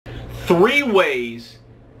3 ways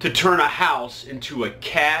to turn a house into a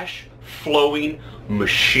cash flowing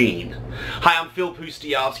machine. Hi, I'm Phil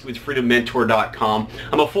Pustiowski with FreedomMentor.com.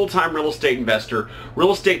 I'm a full-time real estate investor,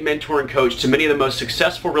 real estate mentor and coach to many of the most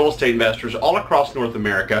successful real estate investors all across North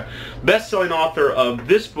America, best-selling author of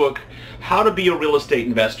this book, How to Be a Real Estate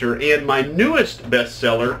Investor, and my newest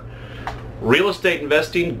bestseller, Real Estate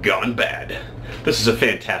Investing Gone Bad. This is a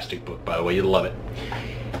fantastic book, by the way. You'll love it.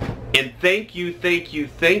 And thank you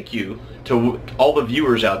to all the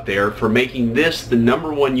viewers out there for making this the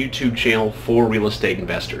 #1 YouTube channel for real estate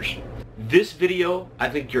investors. This video, I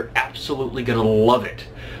think you're absolutely going to love it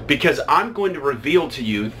because I'm going to reveal to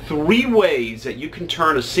you 3 ways that you can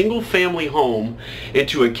turn a single family home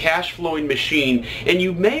into a cash flowing machine, and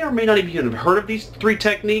you may or may not even have heard of these 3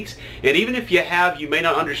 techniques, and even if you have, you may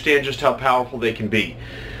not understand just how powerful they can be.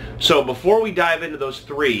 So before we dive into those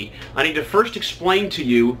 3, I need to first explain to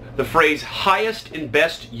you the phrase highest and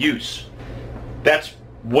best use. That's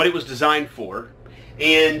what it was designed for,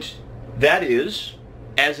 and that is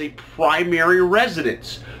as a primary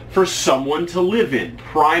residence for someone to live in.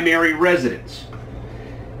 Primary residence.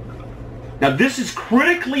 Now this is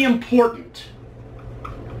critically important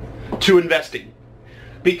to investing,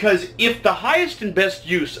 because if the highest and best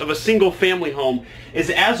use of a single family home is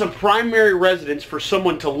as a primary residence for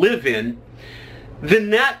someone to live in, then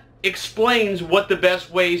that explains what the best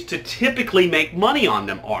ways to typically make money on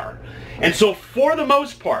them are. And so for the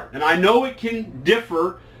most part, and I know it can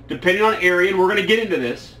differ depending on area, and we're going to get into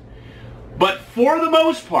this, but for the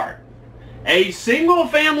most part, a single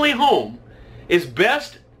family home is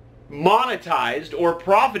best monetized or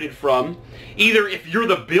profited from either if you're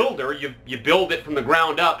the builder, you build it from the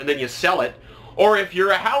ground up and then you sell it, or if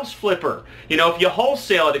you're a house flipper, if you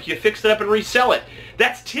wholesale it, if you fix it up and resell it.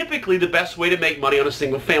 That's typically the best way to make money on a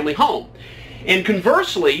single family home. And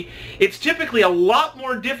conversely, it's typically a lot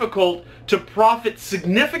more difficult to profit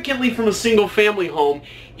significantly from a single family home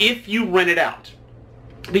if you rent it out,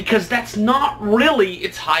 because that's not really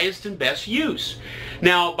its highest and best use.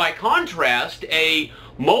 Now, by contrast, a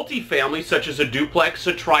multifamily such as a duplex,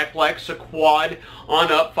 a triplex, a quad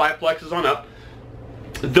on up, 5plexes on up,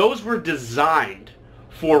 those were designed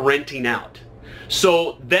for renting out.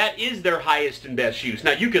 So that is their highest and best use.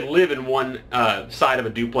 Now you could live in one side of a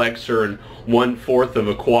duplex or in 1/4 of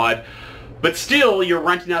a quad, but still you're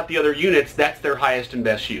renting out the other units. That's their highest and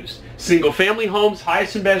best use. Single family homes,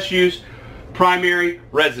 highest and best use, primary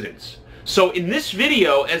residence. So in this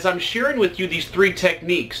video, as I'm sharing with you these 3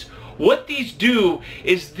 techniques, what these do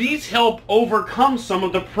is these help overcome some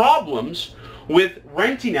of the problems with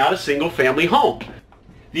renting out a single family home.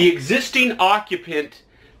 The existing occupant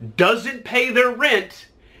doesn't pay their rent,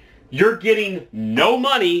 you're getting no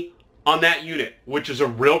money on that unit, which is a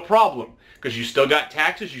real problem because you still got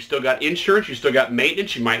taxes, you still got insurance, you still got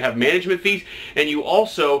maintenance, you might have management fees, and you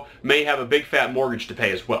also may have a big fat mortgage to pay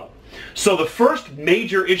as well. So the first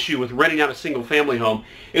major issue with renting out a single family home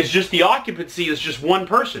is just the occupancy is just one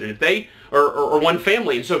person, and if they or one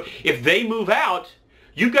family, and so if they move out,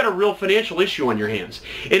 you've got a real financial issue on your hands.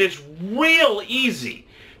 And it's real easy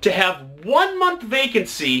to have 1 month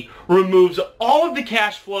vacancy removes all of the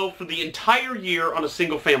cash flow for the entire year on a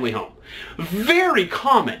single family home. Very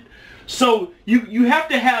common. So you have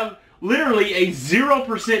to have literally a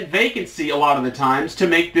 0% vacancy a lot of the times to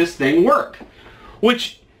make this thing work,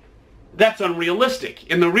 which that's unrealistic.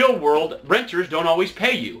 In the real world, renters don't always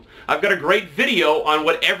pay you. I've got a great video on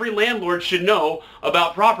what every landlord should know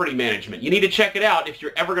about property management. You need to check it out if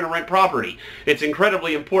you're ever going to rent property. It's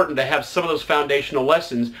incredibly important to have some of those foundational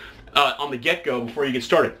lessons on the get-go before you get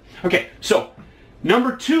started. Okay, so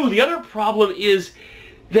number 2, the other problem is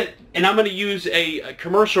that, and I'm going to use a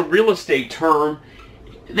commercial real estate term,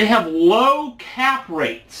 they have low cap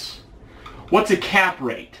rates. What's a cap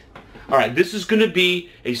rate? All right, this is going to be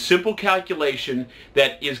a simple calculation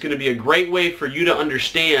that is going to be a great way for you to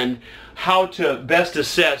understand how to best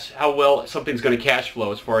assess how well something's going to cash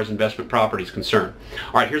flow as far as investment property is concerned.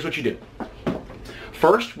 All right, here's what you do.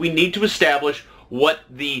 First, we need to establish what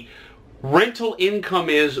the rental income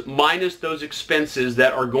is minus those expenses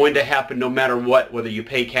that are going to happen no matter what, whether you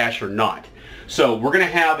pay cash or not. So we're going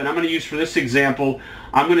to have, and I'm going to use for this example,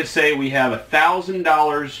 I'm going to say we have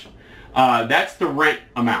 $1,000. That's the rent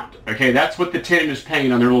amount. Okay, that's what the tenant is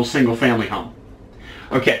paying on their little single family home.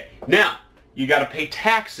 Okay, now you got to pay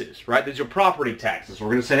taxes, right? These are property taxes. We're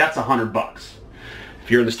going to say that's $100.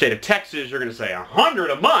 If you're in the state of Texas, you're going to say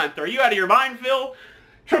 $100 a month. Are you out of your mind, Phil?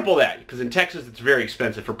 Triple that, because in Texas it's very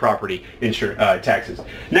expensive for property taxes.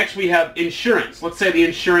 Next we have insurance. Let's say the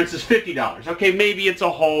insurance is $50. Okay, maybe it's a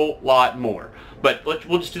whole lot more, but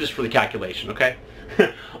we'll just do this for the calculation, okay? All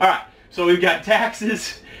right, so we've got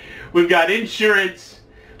taxes, we've got insurance,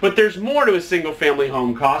 but there's more to a single-family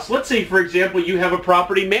home cost. Let's say, for example, you have a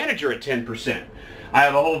property manager at 10%. I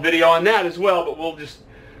have a whole video on that as well, but we'll just,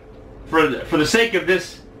 for the sake of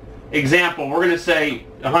this example, we're going to say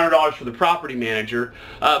 $100 for the property manager.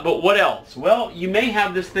 But what else? Well, you may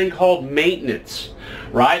have this thing called maintenance,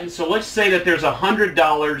 right? And so let's say that there's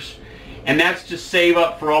 $100, and that's to save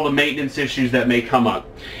up for all the maintenance issues that may come up.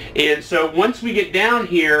 And so once we get down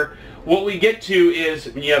here, what we get to is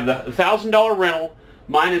when you have the $1,000 rental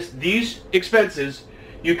minus these expenses,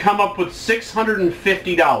 you come up with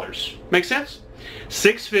 $650. Make sense?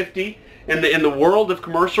 $650. In the world of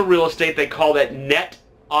commercial real estate, they call that net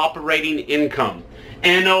operating income,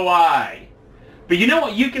 NOI. But you know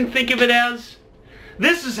what you can think of it as?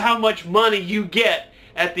 This is how much money you get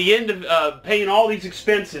at the end of paying all these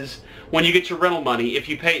expenses when you get your rental money if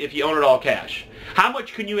you own it all cash. How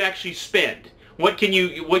much can you actually spend? What can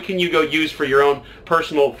you go use for your own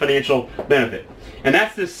personal financial benefit? And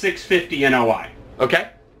that's the $650 NOI. Okay?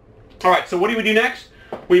 All right, so what do we do next?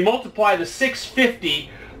 We multiply the $650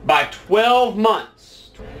 by 12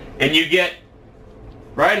 months, and you get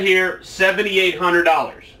right here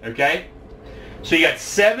 $7,800. Okay? So you got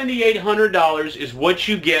 $7,800 is what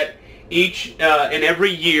you get each and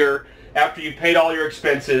every year after you paid all your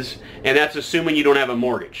expenses, and that's assuming you don't have a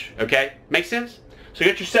mortgage. Okay? Make sense? So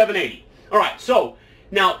you got your $780. All right, so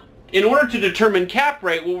now in order to determine cap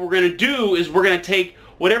rate, what we're going to do is we're going to take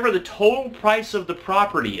whatever the total price of the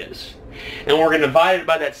property is, and we're going to divide it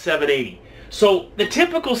by that $780. So the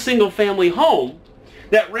typical single-family home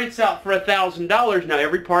that rents out for $1,000, now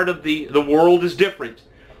every part of the world is different,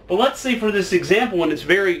 but let's say for this example, and it's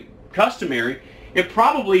very customary, it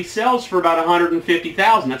probably sells for about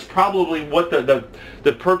 $150,000. That's probably what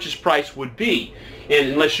the purchase price would be, and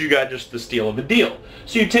unless you got just the steal of a deal.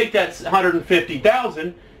 So you take that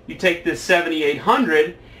 $150,000, you take this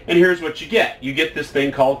 $7,800, and here's what you get. You get this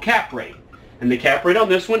thing called cap rate, and the cap rate on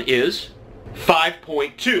this one is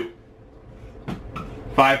 5.2.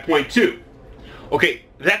 5.2. Okay,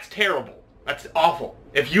 that's terrible. That's awful.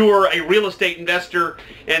 If you were a real estate investor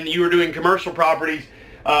and you were doing commercial properties,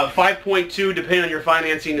 5.2, depending on your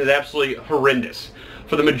financing, is absolutely horrendous.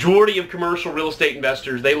 For the majority of commercial real estate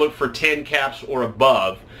investors, they look for 10 caps or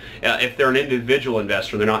above if they're an individual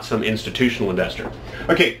investor. They're not some institutional investor.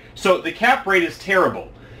 Okay, so the cap rate is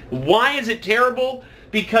terrible. Why is it terrible?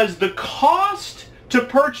 Because the cost to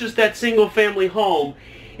purchase that single-family home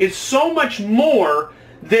is so much more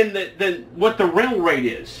than what the rental rate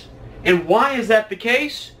is. And why is that the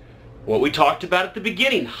case? What we talked about at the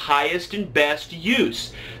beginning, highest and best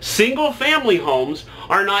use. Single-family homes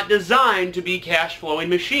are not designed to be cash flowing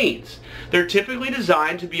machines. They're typically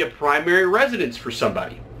designed to be a primary residence for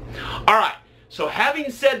somebody. All right, so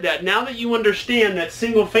having said that, now that you understand that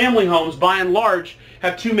single-family homes by and large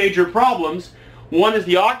have two major problems, one is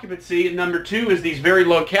the occupancy, and number two is these very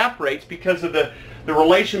low cap rates because of the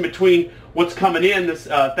relation between what's coming in, this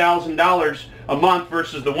 $1,000 a month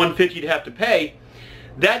versus the $150 you'd have to pay.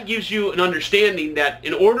 That gives you an understanding that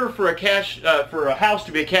in order for a house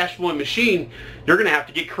to be a cash flowing machine, you're going to have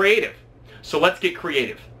to get creative. So let's get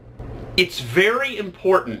creative. It's very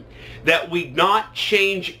important that we not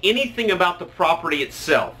change anything about the property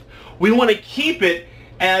itself. We want to keep it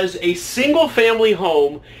as a single-family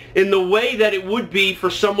home in the way that it would be for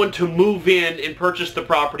someone to move in and purchase the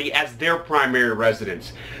property as their primary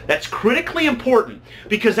residence. That's critically important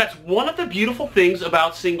because that's one of the beautiful things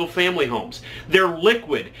about single-family homes. They're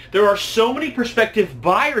liquid. There are so many prospective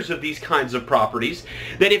buyers of these kinds of properties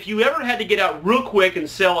that if you ever had to get out real quick and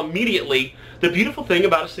sell immediately, the beautiful thing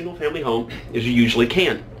about a single-family home is you usually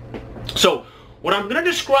can. So what I'm going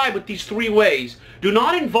to describe with these three ways do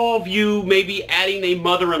not involve you maybe adding a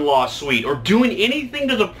mother-in-law suite or doing anything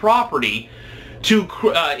to the property to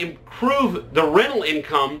improve the rental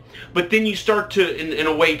income, but then you start to, in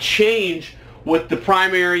a way, change what the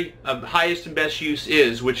primary highest and best use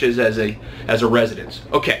is, which is as a residence.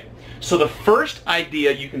 Okay, so the first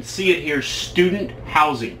idea, you can see it here, student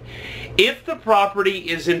housing. If the property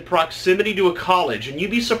is in proximity to a college, and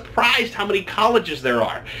you'd be surprised how many colleges there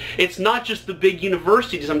are. It's not just the big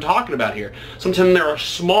universities I'm talking about here. Sometimes there are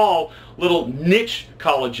small little niche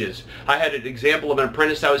colleges. I had an example of an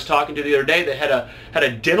apprentice I was talking to the other day that had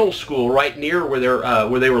a dental school right near where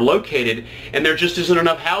they were located, and there just isn't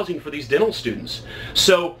enough housing for these dental students.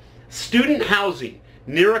 So student housing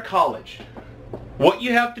near a college. What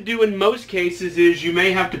you have to do in most cases is you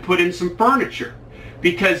may have to put in some furniture,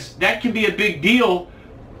 because that can be a big deal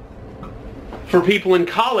for people in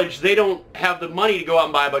college. They don't have the money to go out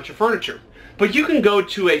and buy a bunch of furniture. But you can go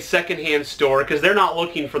to a secondhand store because they're not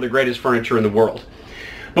looking for the greatest furniture in the world.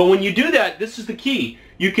 But when you do that, this is the key.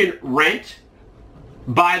 You can rent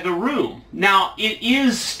by the room. Now, it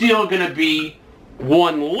is still going to be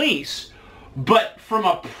one lease, but from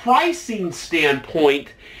a pricing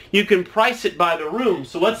standpoint, you can price it by the room.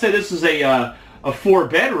 So let's say this is a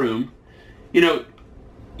 4-bedroom. You know,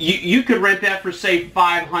 you could rent that for, say,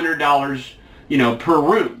 $500, you know, per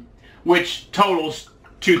room, which totals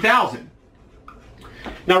 $2,000.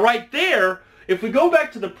 Now, right there, if we go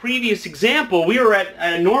back to the previous example, we were at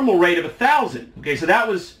a normal rate of $1,000. Okay, so that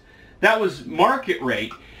was market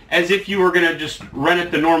rate, as if you were going to just rent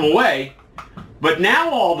it the normal way. But now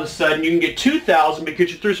all of a sudden you can get $2,000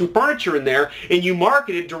 because you threw some furniture in there and you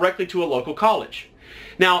marketed directly to a local college.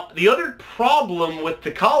 Now, the other problem with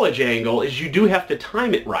the college angle is you do have to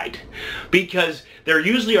time it right, because there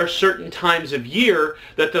usually are certain times of year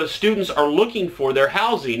that those students are looking for their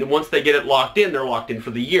housing, and once they get it locked in, they're locked in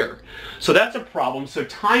for the year. So that's a problem. So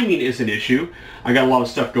timing is an issue. I got a lot of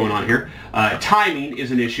stuff going on here. Timing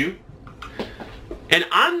is an issue. And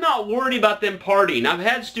I'm not worried about them partying. I've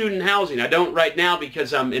had student housing. I don't right now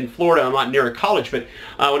because I'm in Florida. I'm not near a college. But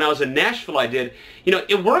when I was in Nashville, I did. You know,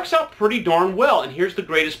 it works out pretty darn well. And here's the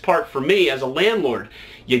greatest part for me as a landlord.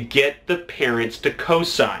 You get the parents to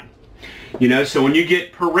co-sign. You know, so when you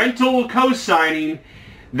get parental co-signing,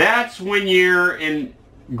 that's when you're in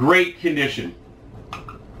great condition.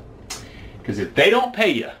 Because if they don't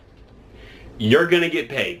pay you, you're going to get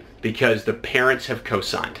paid, because the parents have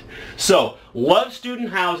co-signed. So, love student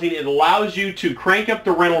housing. It allows you to crank up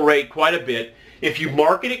the rental rate quite a bit. If you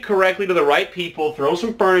market it correctly to the right people, throw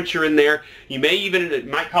some furniture in there, you may even, it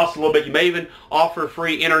might cost a little bit, you may even offer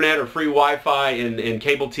free internet or free Wi-Fi and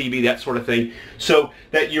cable TV, that sort of thing, so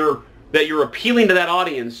that you're appealing to that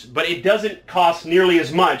audience, but it doesn't cost nearly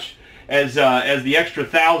as much as the extra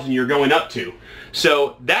 $1,000 you're going up to.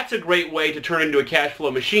 So that's a great way to turn into a cash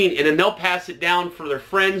flow machine, and then they'll pass it down for their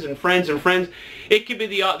friends and friends and friends. It could be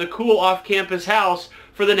the cool off-campus house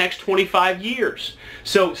for the next 25 years.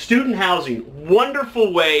 So student housing,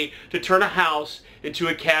 wonderful way to turn a house into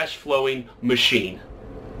a cash flowing machine.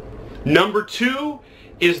 Number 2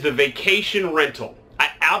 is the vacation rental. I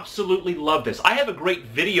absolutely love this. I have a great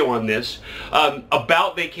video on this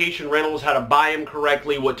about vacation rentals, how to buy them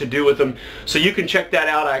correctly, what to do with them. So you can check that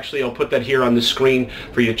out. Actually, I'll put that here on the screen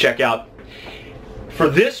for you to check out. For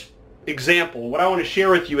this example, what I want to share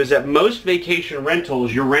with you is that most vacation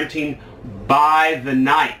rentals, you're renting by the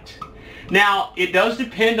night. Now, it does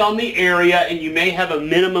depend on the area, and you may have a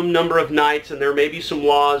minimum number of nights, and there may be some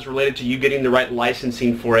laws related to you getting the right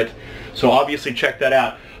licensing for it. So obviously check that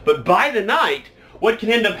out. But by the night, what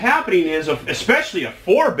can end up happening is, especially a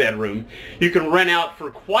 4-bedroom, you can rent out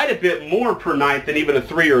for quite a bit more per night than even a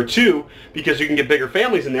 3 or a 2, because you can get bigger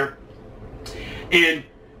families in there. And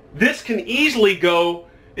this can easily go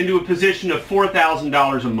into a position of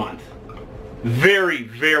 $4,000 a month. Very,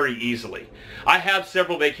 very easily. I have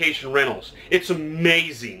several vacation rentals. It's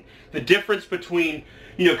amazing the difference between,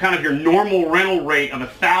 you know, kind of your normal rental rate of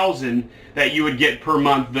 $1,000 that you would get per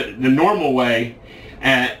month the normal way,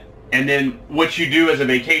 and then what you do as a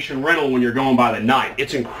vacation rental when you're going by the night.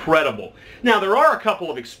 It's incredible. Now, there are a couple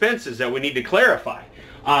of expenses that we need to clarify.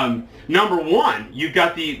 Number 1, you've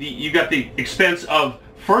got the expense of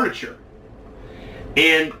furniture.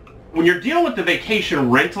 And when you're dealing with the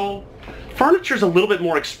vacation rental, furniture is a little bit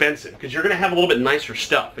more expensive because you're going to have a little bit nicer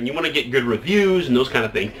stuff, and you want to get good reviews and those kind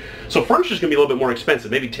of things. So furniture is going to be a little bit more expensive,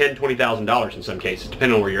 maybe $10,000, $20,000 in some cases,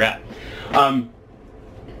 depending on where you're at.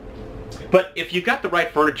 But if you've got the right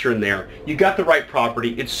furniture in there, you've got the right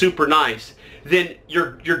property, it's super nice, then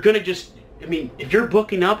you're going to just, I mean, if you're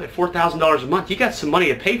booking up at $4,000 a month, you got some money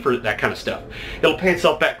to pay for that kind of stuff. It'll pay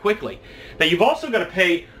itself back quickly. Now, you've also got to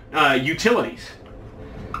pay utilities.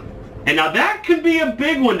 And now that could be a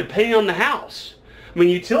big one depending on the house. I mean,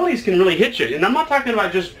 utilities can really hit you. And I'm not talking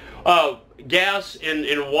about just gas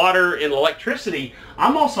and water and electricity.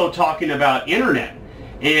 I'm also talking about internet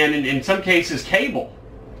and in some cases cable.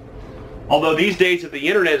 Although these days, if the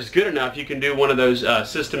internet is good enough, you can do one of those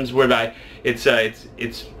systems whereby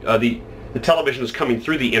the television is coming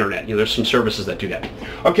through the internet. You know, there's some services that do that.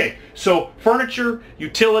 Okay, so furniture,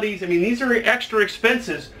 utilities, I mean, these are extra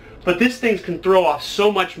expenses, but this thing can throw off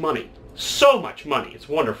so much money. So much money. It's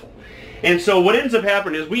wonderful. And so what ends up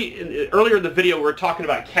happening is earlier in the video, we were talking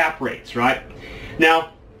about cap rates, right?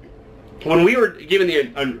 Now, when we were given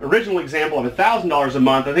the original example of $1,000 a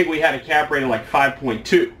month, I think we had a cap rate of like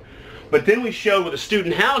 5.2. But then we showed with the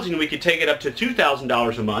student housing we could take it up to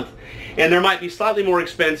 $2,000 a month, and there might be slightly more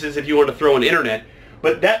expenses if you want to throw in internet,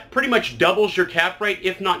 but that pretty much doubles your cap rate,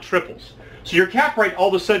 if not triples. So your cap rate all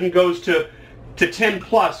of a sudden goes to 10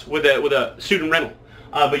 plus with a student rental.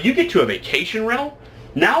 But you get to a vacation rental,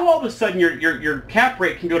 Now all of a sudden your cap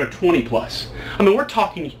rate can go to 20 plus. I mean, we're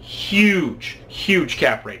talking huge, huge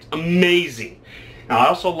cap rates. Amazing. Now, I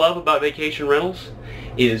also love about vacation rentals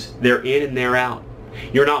is they're in and they're out.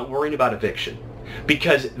 You're not worrying about eviction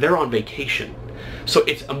because they're on vacation. So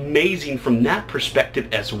it's amazing from that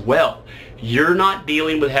perspective as well. You're not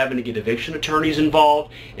dealing with having to get eviction attorneys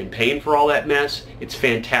involved and paying for all that mess. It's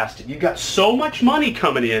fantastic. You've got so much money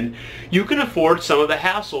coming in, you can afford some of the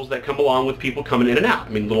hassles that come along with people coming in and out. I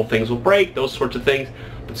mean, little things will break, those sorts of things,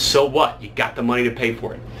 but so what? You got the money to pay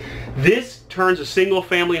for it. This turns a single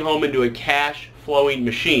family home into a cash flowing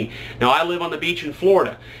machine. Now, I live on the beach in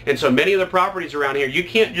Florida, and so many of the properties around here, you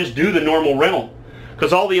can't just do the normal rental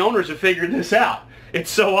because all the owners have figured this out. It's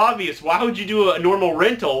so obvious. Why would you do a normal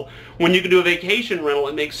rental when you can do a vacation rental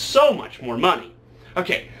and make so much more money?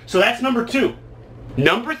 Okay, so that's number 2.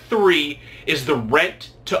 Number 3 is the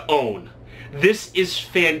rent to own. This is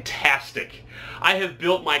fantastic. I have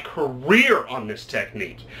built my career on this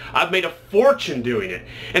technique. I've made a fortune doing it.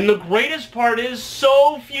 And the greatest part is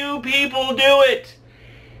so few people do it.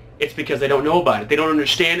 It's because they don't know about it. They don't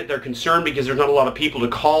understand it. They're concerned because there's not a lot of people to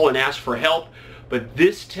call and ask for help. But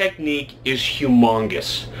this technique is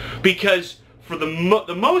humongous because for the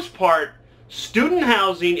most part, student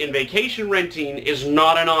housing and vacation renting is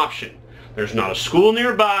not an option. There's not a school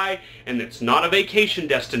nearby and it's not a vacation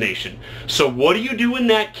destination. So what do you do in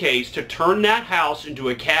that case to turn that house into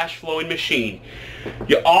a cash flowing machine?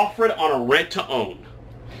 You offer it on a rent to own.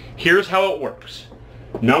 Here's how it works.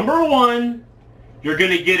 Number 1, you're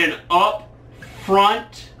going to get an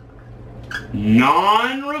upfront,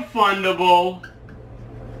 non-refundable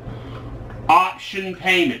option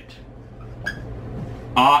payment.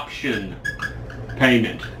 Option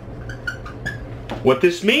payment. What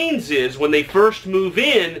this means is when they first move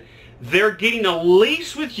in, they're getting a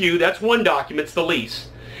lease with you. That's one document, it's the lease.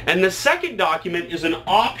 And the second document is an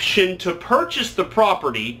option to purchase the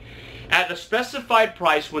property at a specified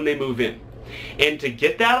price when they move in. And to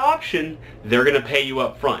get that option, they're going to pay you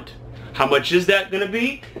up front. How much is that going to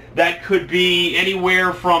be? That could be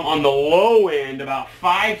anywhere from, on the low end, about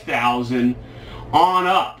 $5,000 on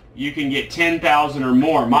up. You can get $10,000 or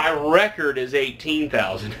more. My record is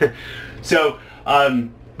 $18,000. So,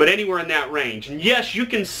 but anywhere in that range. And yes, you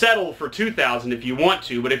can settle for $2,000 if you want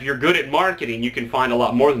to, but if you're good at marketing, you can find a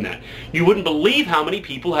lot more than that. You wouldn't believe how many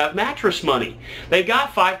people have mattress money. They've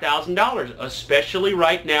got $5,000, especially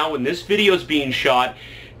right now when this video is being shot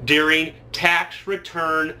during tax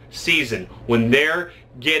return season, when they're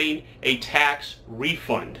getting a tax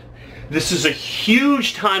refund. This is a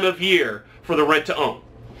huge time of year for the rent to own.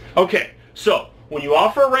 Okay, so when you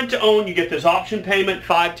offer a rent to own, you get this option payment,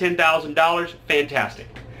 $5,000, $10,000, fantastic.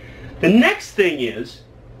 The next thing is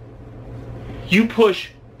you push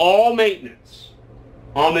all maintenance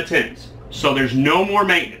on the tenants, so there's no more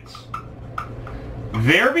maintenance.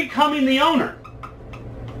 They're becoming the owner.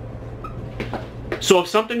 So if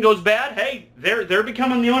something goes bad, hey, they're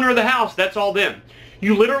becoming the owner of the house. That's all them.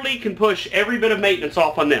 You literally can push every bit of maintenance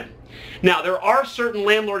off on them. Now, there are certain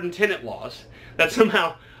landlord and tenant laws that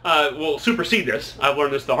somehow will supersede this. I've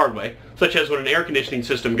learned this the hard way, such as when an air conditioning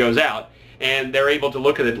system goes out and they're able to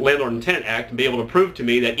look at the Landlord and Tenant Act and be able to prove to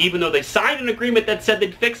me that even though they signed an agreement that said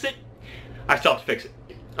they'd fix it, I still have to fix it.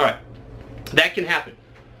 All right, that can happen.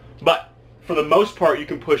 But for the most part, you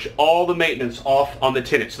can push all the maintenance off on the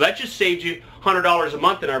tenant. So that just saved you $100 a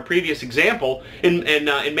month in our previous example in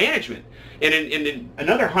management, and in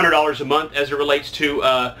another $100 a month as it relates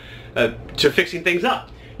to fixing things up.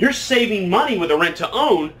 You're saving money with a rent to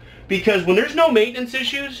own because when there's no maintenance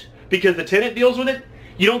issues, because the tenant deals with it,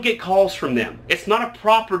 you don't get calls from them. It's not a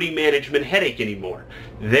property management headache anymore.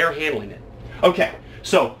 They're handling it. Okay,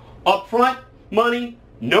 so upfront money,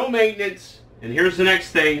 no maintenance, and here's the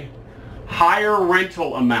next thing, higher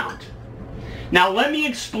rental amount. Now let me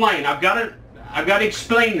explain. I've got to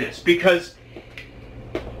explain this because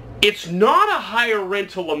it's not a higher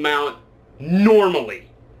rental amount normally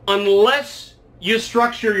unless you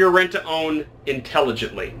structure your rent to own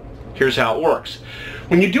intelligently. Here's how it works.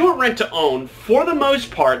 When you do a rent to own, for the most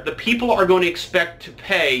part, the people are going to expect to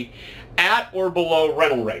pay at or below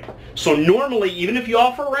rental rate. So normally, even if you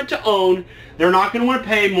offer rent to own, they're not going to want to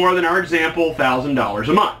pay more than our example, $1,000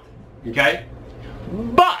 a month. Okay?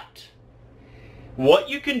 But what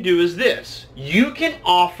you can do is this. You can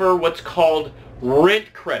offer what's called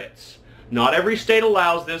rent credits. Not every state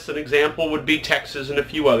allows this. An example would be Texas and a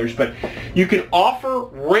few others. But you can offer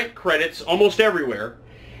rent credits almost everywhere.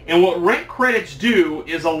 And what rent credits do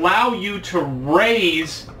is allow you to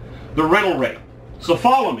raise the rental rate. So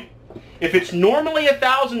follow me. If it's normally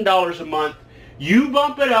 $1,000 a month, you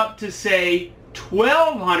bump it up to say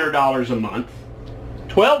 $1,200 a month.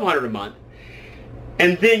 $1,200 a month,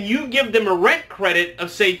 and then you give them a rent credit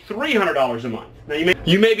of, say, $300 a month. Now,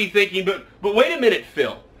 you may be thinking, but wait a minute,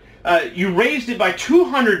 Phil. You raised it by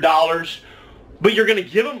 $200, but you're going to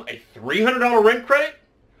give them a $300 rent credit?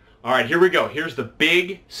 All right, here we go. Here's the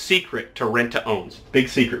big secret to rent-to-owns. Big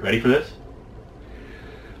secret. Ready for this?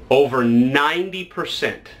 Over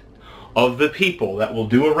 90% of the people that will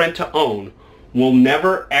do a rent-to-own will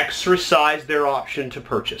never exercise their option to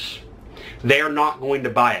purchase. They are not going to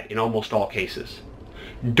buy it in almost all cases.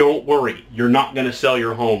 Don't worry, you're not going to sell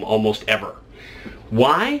your home almost ever.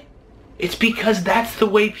 Why? It's because that's the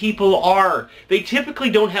way people are. They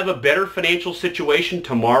typically don't have a better financial situation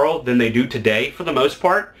tomorrow than they do today, for the most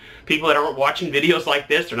part. People that aren't watching videos like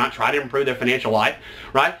this, they're not trying to improve their financial life,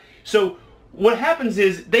 right? So what happens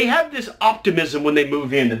is they have this optimism when they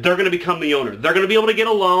move in that they're going to become the owner. They're going to be able to get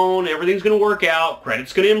a loan, everything's going to work out,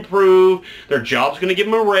 credit's going to improve, their job's going to give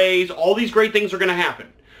them a raise, all these great things are going to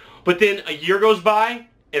happen. But then a year goes by,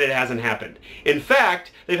 and it hasn't happened. In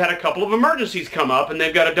fact, they've had a couple of emergencies come up, and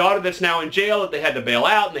they've got a daughter that's now in jail that they had to bail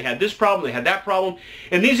out, and they had this problem, they had that problem,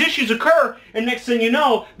 and these issues occur, and next thing you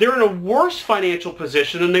know, they're in a worse financial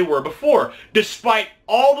position than they were before, despite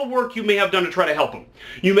all the work you may have done to try to help them.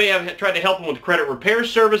 You may have tried to help them with credit repair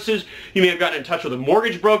services, you may have gotten in touch with a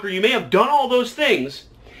mortgage broker, you may have done all those things,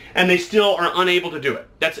 and they still are unable to do it.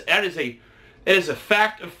 That is a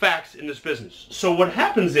fact of facts in this business. So what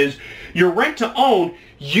happens is, your rent-to-own,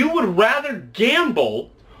 you would rather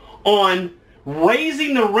gamble on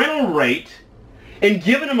raising the rental rate and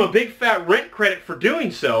giving them a big fat rent credit for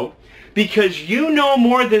doing so, because you know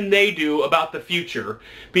more than they do about the future,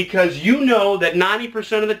 because you know that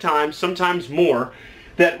 90% of the time, sometimes more,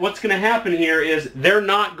 that what's going to happen here is they're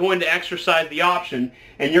not going to exercise the option,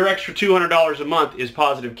 and your extra $200 a month is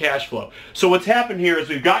positive cash flow. So what's happened here is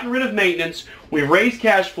we've gotten rid of maintenance, we've raised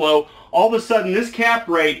cash flow, all of a sudden this cap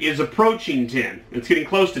rate is approaching 10. It's getting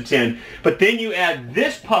close to 10. But then you add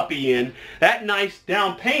this puppy in, that nice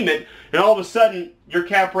down payment, and all of a sudden your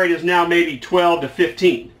cap rate is now maybe 12 to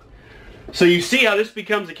 15. So you see how this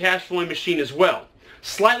becomes a cash flowing machine as well.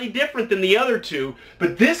 Slightly different than the other two,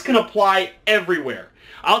 but this can apply everywhere.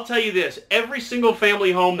 I'll tell you this, every single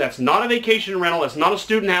family home that's not a vacation rental, that's not a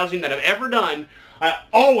student housing that I've ever done, I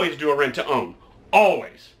always do a rent-to-own.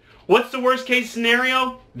 Always. What's the worst case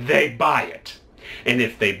scenario? They buy it. And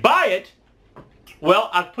if they buy it, well,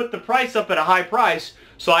 I've put the price up at a high price,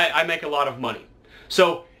 so I make a lot of money.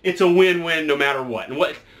 So it's a win-win no matter what.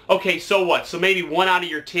 And okay, so what? So maybe 1 out of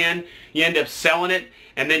your 10, you end up selling it,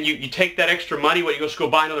 and then you take that extra money, you just go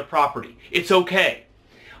buy another property. It's okay.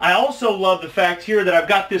 I also love the fact here that I've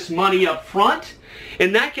got this money up front,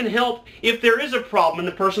 and that can help if there is a problem and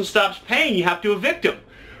the person stops paying, you have to evict them.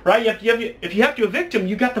 Right? If you have to evict them,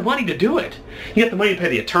 you got the money to do it. You got the money to pay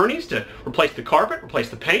the attorneys, to replace the carpet, replace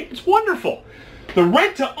the paint. It's wonderful. The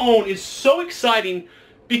rent-to-own is so exciting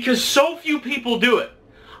because so few people do it.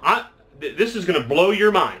 This is going to blow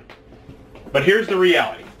your mind. But here's the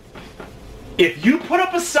reality. If you put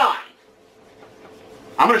up a sign,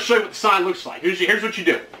 I'm going to show you what the sign looks like. Here's what you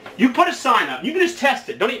do. You put a sign up. You can just test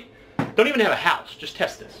it. Don't even have a house. Just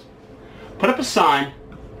test this. Put up a sign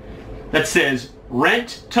that says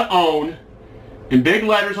rent to own in big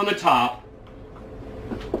letters on the top.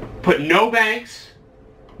 Put no banks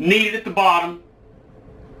needed at the bottom.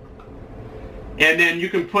 And then you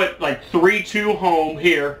can put like 32 home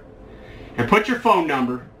here and put your phone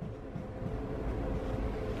number.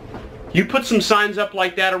 You put some signs up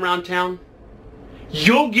like that around town,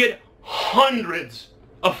 you'll get hundreds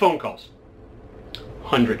of phone calls.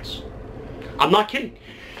 Hundreds. I'm not kidding.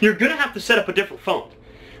 You're going to have to set up a different phone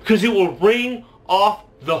because it will ring off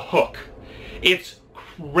the hook. It's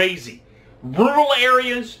crazy. Rural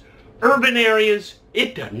areas, urban areas,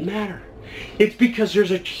 it doesn't matter. It's because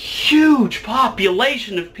there's a huge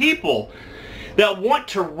population of people that want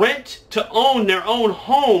to rent to own their own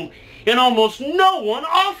home, and almost no one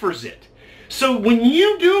offers it. So when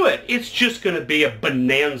you do it, it's just going to be a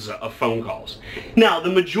bonanza of phone calls. Now, the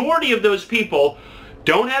majority of those people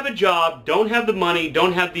don't have a job, don't have the money,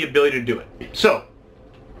 don't have the ability to do it. So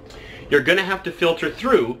you're going to have to filter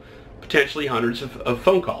through potentially hundreds of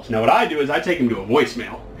phone calls. Now, what I do is I take them to a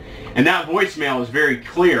voicemail. And that voicemail is very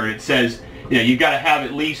clear. It says, you've got to have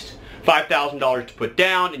at least $5,000 to put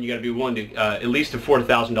down, and you got to be willing to at least afford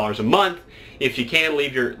 $1,000 a month. If you can,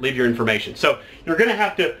 leave your information. So you're going to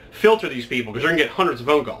have to filter these people because you're going to get hundreds of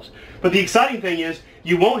phone calls. But the exciting thing is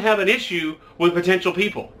you won't have an issue with potential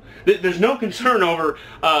people. There's no concern over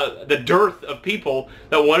the dearth of people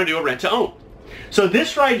that want to do a rent-to-own. So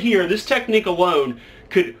this right here, this technique alone,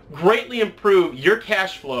 could greatly improve your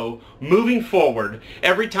cash flow moving forward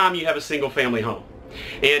every time you have a single family home.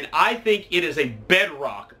 And I think it is a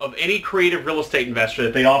bedrock of any creative real estate investor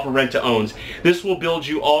that they offer rent-to-owns. This will build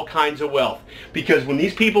you all kinds of wealth. Because when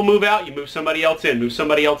these people move out, you move somebody else in, move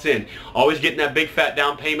somebody else in. Always getting that big fat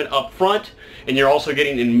down payment up front. And you're also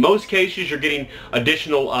getting, in most cases, you're getting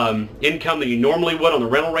additional income than you normally would on the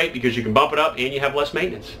rental rate because you can bump it up and you have less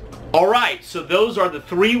maintenance. Alright, so those are the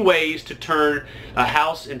 3 ways to turn a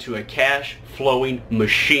house into a cash flowing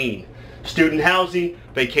machine. Student housing,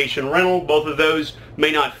 vacation rental, both of those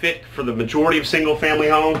may not fit for the majority of single family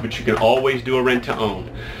homes, but you can always do a rent to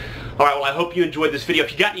own. Alright, well I hope you enjoyed this video.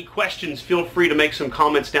 If you got any questions, feel free to make some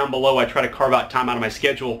comments down below. I try to carve out time out of my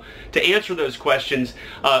schedule to answer those questions.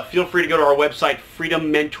 Feel free to go to our website,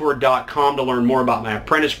 freedommentor.com, to learn more about my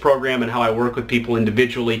apprentice program and how I work with people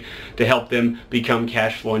individually to help them become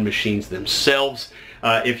cash flowing machines themselves.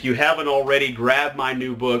 If you haven't already, grab my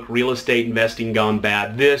new book, Real Estate Investing Gone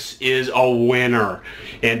Bad. This is a winner.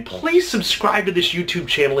 And please subscribe to this YouTube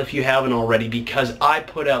channel if you haven't already, because I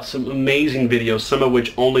put out some amazing videos, some of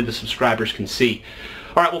which only the subscribers can see.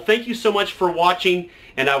 Alright, well thank you so much for watching,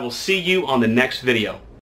 and I will see you on the next video.